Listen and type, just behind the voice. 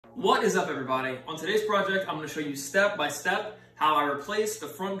What is up, everybody? On today's project, I'm going to show you step by step how I replace the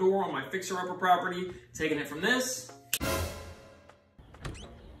front door on my fixer-upper property, taking it from this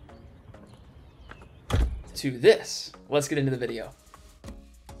to this. Let's get into the video.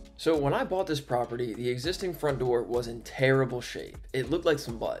 So when I bought this property, the existing front door was in terrible shape. It looked like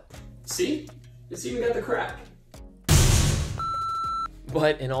some butt. See? It's even got the crack.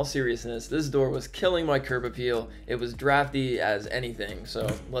 But in all seriousness, this door was killing my curb appeal. It was drafty as anything, so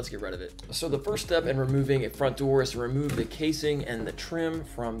let's get rid of it. So the first step in removing a front door is to remove the casing and the trim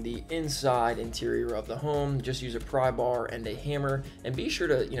from the inside interior of the home. Just use a pry bar and a hammer, and be sure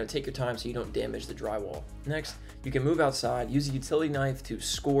to take your time so you don't damage the drywall. Next, you can move outside, use a utility knife to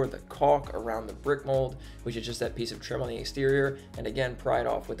score the caulk around the brick mold, which is just that piece of trim on the exterior, and again, pry it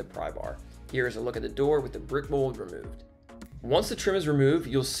off with the pry bar. Here is a look at the door with the brick mold removed. Once the trim is removed,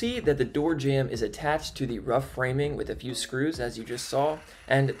 you'll see that the door jamb is attached to the rough framing with a few screws, as you just saw,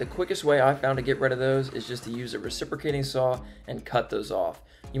 and the quickest way I found to get rid of those is just to use a reciprocating saw and cut those off.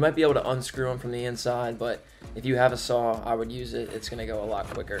 You might be able to unscrew them from the inside, but if you have a saw, I would use it. It's going to go a lot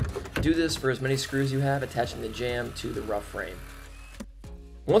quicker. Do this for as many screws you have attaching the jamb to the rough frame.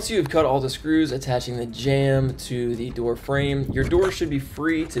 Once you've cut all the screws attaching the jamb to the door frame, your door should be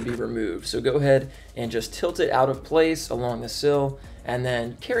free to be removed. So go ahead and just tilt it out of place along the sill and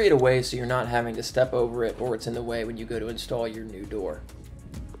then carry it away so you're not having to step over it or it's in the way when you go to install your new door.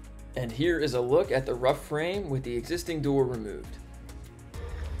 And here is a look at the rough frame with the existing door removed.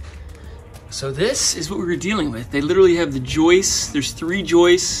 So this is what we were dealing with. They literally have the joists. There's 3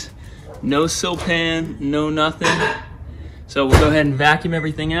 joists, no sill pan, no nothing. So we'll go ahead and vacuum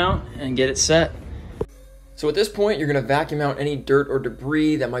everything out and get it set. So at this point, you're going to vacuum out any dirt or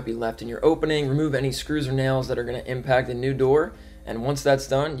debris that might be left in your opening, remove any screws or nails that are going to impact the new door, and once that's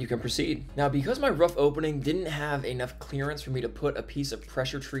done, you can proceed. Now, because my rough opening didn't have enough clearance for me to put a piece of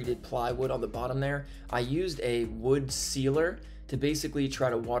pressure-treated plywood on the bottom there, I used a wood sealer to basically try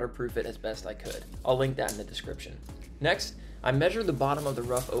to waterproof it as best I could. I'll link that in the description. Next, I measured the bottom of the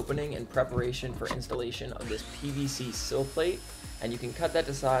rough opening in preparation for installation of this PVC sill plate, and you can cut that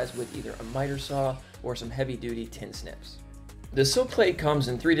to size with either a miter saw or some heavy-duty tin snips. The sill plate comes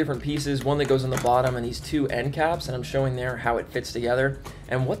in 3 different pieces, one that goes on the bottom and these 2 end caps, and I'm showing there how it fits together.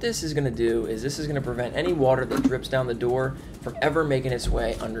 And what this is going to do is this is going to prevent any water that drips down the door from ever making its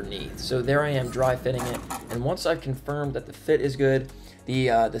way underneath. So there I am dry fitting it, and once I've confirmed that the fit is good,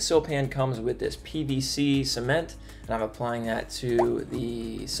 the sill pan comes with this PVC cement, and I'm applying that to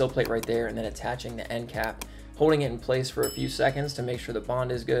the sill plate right there and then attaching the end cap, holding it in place for a few seconds to make sure the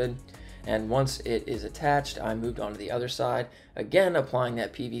bond is good. And once it is attached, I moved on to the other side, again applying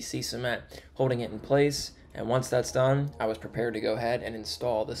that PVC cement, holding it in place, and once that's done, I was prepared to go ahead and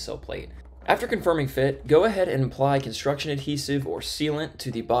install the sill plate. After confirming fit, go ahead and apply construction adhesive or sealant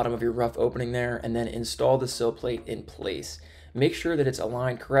to the bottom of your rough opening there, and then install the sill plate in place. Make sure that it's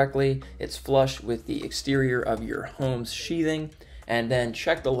aligned correctly, it's flush with the exterior of your home's sheathing, and then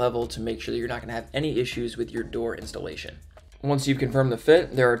check the level to make sure that you're not going to have any issues with your door installation. Once you've confirmed the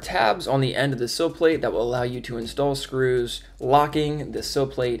fit, there are tabs on the end of the sill plate that will allow you to install screws, locking the sill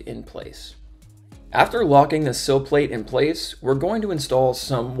plate in place. After locking the sill plate in place, we're going to install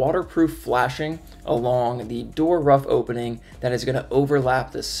some waterproof flashing along the door rough opening that is going to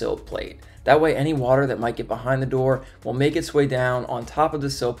overlap the sill plate. That way, any water that might get behind the door will make its way down on top of the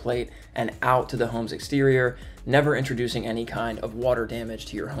sill plate and out to the home's exterior, never introducing any kind of water damage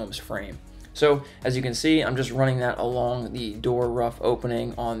to your home's frame. So as you can see, I'm just running that along the door rough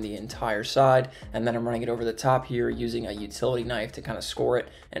opening on the entire side, and then I'm running it over the top here using a utility knife to kind of score it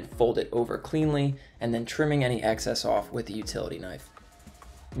and fold it over cleanly, and then trimming any excess off with the utility knife.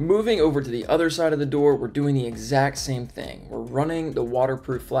 Moving over to the other side of the door, we're doing the exact same thing. We're running the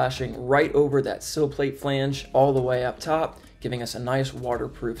waterproof flashing right over that sill plate flange all the way up top, giving us a nice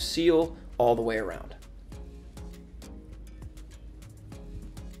waterproof seal all the way around.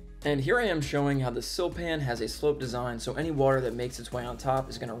 And here I am showing how the sill pan has a slope design, so any water that makes its way on top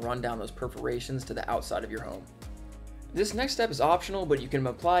is going to run down those perforations to the outside of your home. This next step is optional, but you can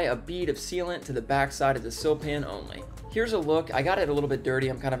apply a bead of sealant to the back side of the sill pan only. Here's a look. I got it a little bit dirty,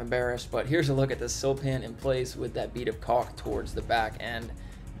 I'm kind of embarrassed, but here's a look at the sill pan in place with that bead of caulk towards the back end.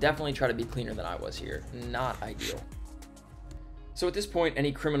 Definitely try to be cleaner than I was here. Not ideal. So at this point,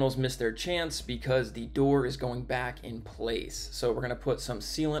 any criminals miss their chance because the door is going back in place. So we're going to put some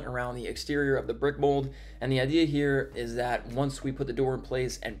sealant around the exterior of the brick mold. And the idea here is that once we put the door in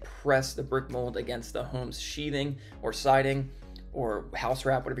place and press the brick mold against the home's sheathing or siding or house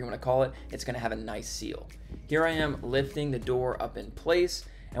wrap, whatever you want to call it, it's going to have a nice seal. Here I am lifting the door up in place,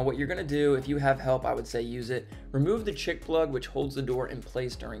 And what you're gonna do, if you have help, I would say use it. Remove the chick plug, which holds the door in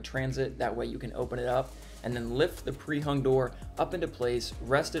place during transit. That way you can open it up, and then lift the pre-hung door up into place,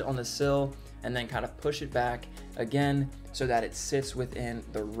 rest it on the sill, and then kind of push it back again so that it sits within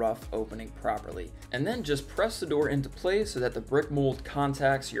the rough opening properly. And then just press the door into place so that the brick mold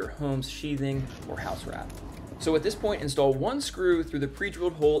contacts your home's sheathing or house wrap. So at this point, install one screw through the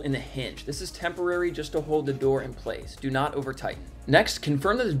pre-drilled hole in the hinge. This is temporary just to hold the door in place. Do not over tighten. Next,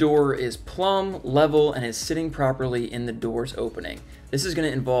 confirm that the door is plumb, level, and is sitting properly in the door's opening. This is going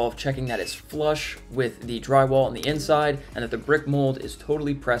to involve checking that it's flush with the drywall on the inside and that the brick mold is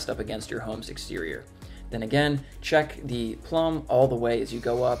totally pressed up against your home's exterior. Then again, check the plumb all the way as you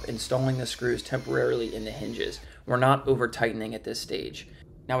go up, installing the screws temporarily in the hinges. We're not over tightening at this stage.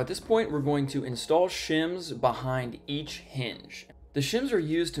 Now at this point, we're going to install shims behind each hinge. The shims are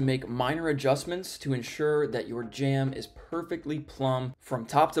used to make minor adjustments to ensure that your jamb is perfectly plumb from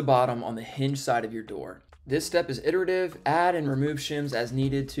top to bottom on the hinge side of your door. This step is iterative. Add and remove shims as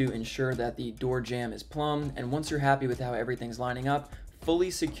needed to ensure that the door jamb is plumb, and once you're happy with how everything's lining up,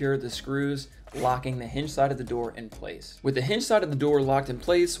 fully secure the screws, locking the hinge side of the door in place. With the hinge side of the door locked in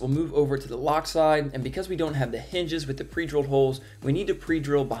place, we'll move over to the lock side, and because we don't have the hinges with the pre-drilled holes, we need to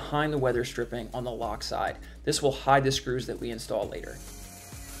pre-drill behind the weather stripping on the lock side. This will hide the screws that we install later.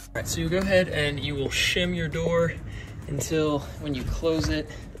 All right, so you go ahead and you will shim your door until when you close it,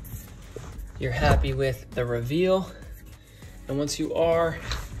 you're happy with the reveal. And once you are,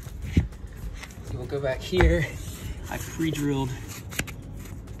 you will go back here. I pre-drilled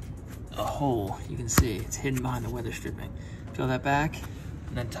a hole. You can see it's hidden behind the weather stripping. Peel that back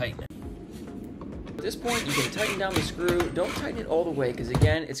and then tighten it. At this point, you can tighten down the screw. Don't tighten it all the way because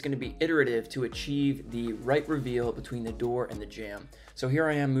again, it's going to be iterative to achieve the right reveal between the door and the jamb. So here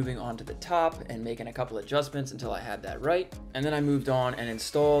I am moving on to the top and making a couple adjustments until I had that right. And then I moved on and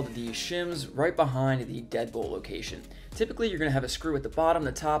installed the shims right behind the deadbolt location. Typically, you're going to have a screw at the bottom,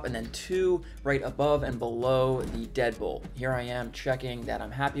 the top, and then two right above and below the deadbolt. Here I am checking that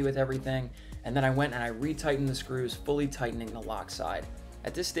I'm happy with everything. And then I went and I retightened the screws, fully tightening the lock side.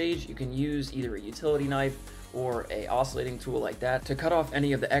 At this stage, you can use either a utility knife or a oscillating tool like that to cut off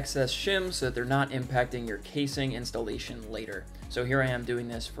any of the excess shims so that they're not impacting your casing installation later. So here I am doing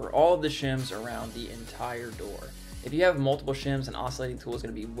this for all of the shims around the entire door. If you have multiple shims, an oscillating tool is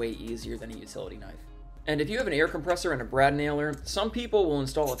going to be way easier than a utility knife. And if you have an air compressor and a brad nailer, some people will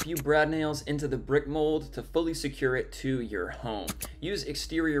install a few brad nails into the brick mold to fully secure it to your home. Use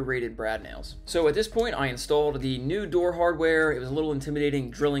exterior rated brad nails. So at this point, I installed the new door hardware. It was a little intimidating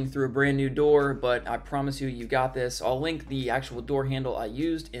drilling through a brand new door, but I promise you, you got this. I'll link the actual door handle I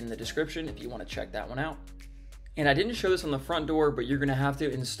used in the description if you want to check that one out. And I didn't show this on the front door, but you're gonna have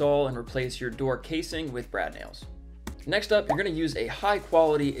to install and replace your door casing with brad nails. Next up, you're going to use a high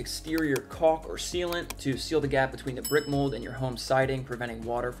quality exterior caulk or sealant to seal the gap between the brick mold and your home siding, preventing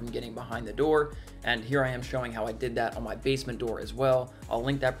water from getting behind the door. And here I am showing how I did that on my basement door as well. I'll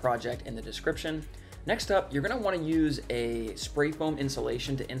link that project in the description. Next up, you're going to want to use a spray foam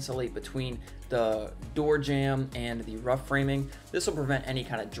insulation to insulate between the door jamb and the rough framing. This will prevent any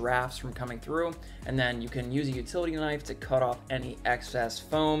kind of drafts from coming through. And then you can use a utility knife to cut off any excess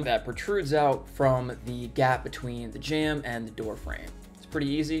foam that protrudes out from the gap between the jamb and the door frame. It's pretty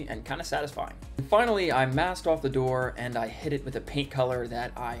easy and kind of satisfying. And finally, I masked off the door and I hit it with a paint color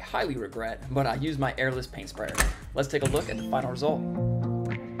that I highly regret, but I used my airless paint sprayer. Let's take a look at the final result.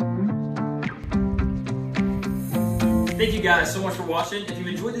 Thank you guys so much for watching. If you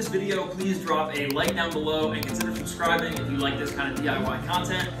enjoyed this video, please drop a like down below and consider subscribing if you like this kind of DIY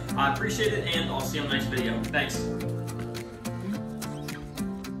content. I appreciate it, and I'll see you on the next video. Thanks.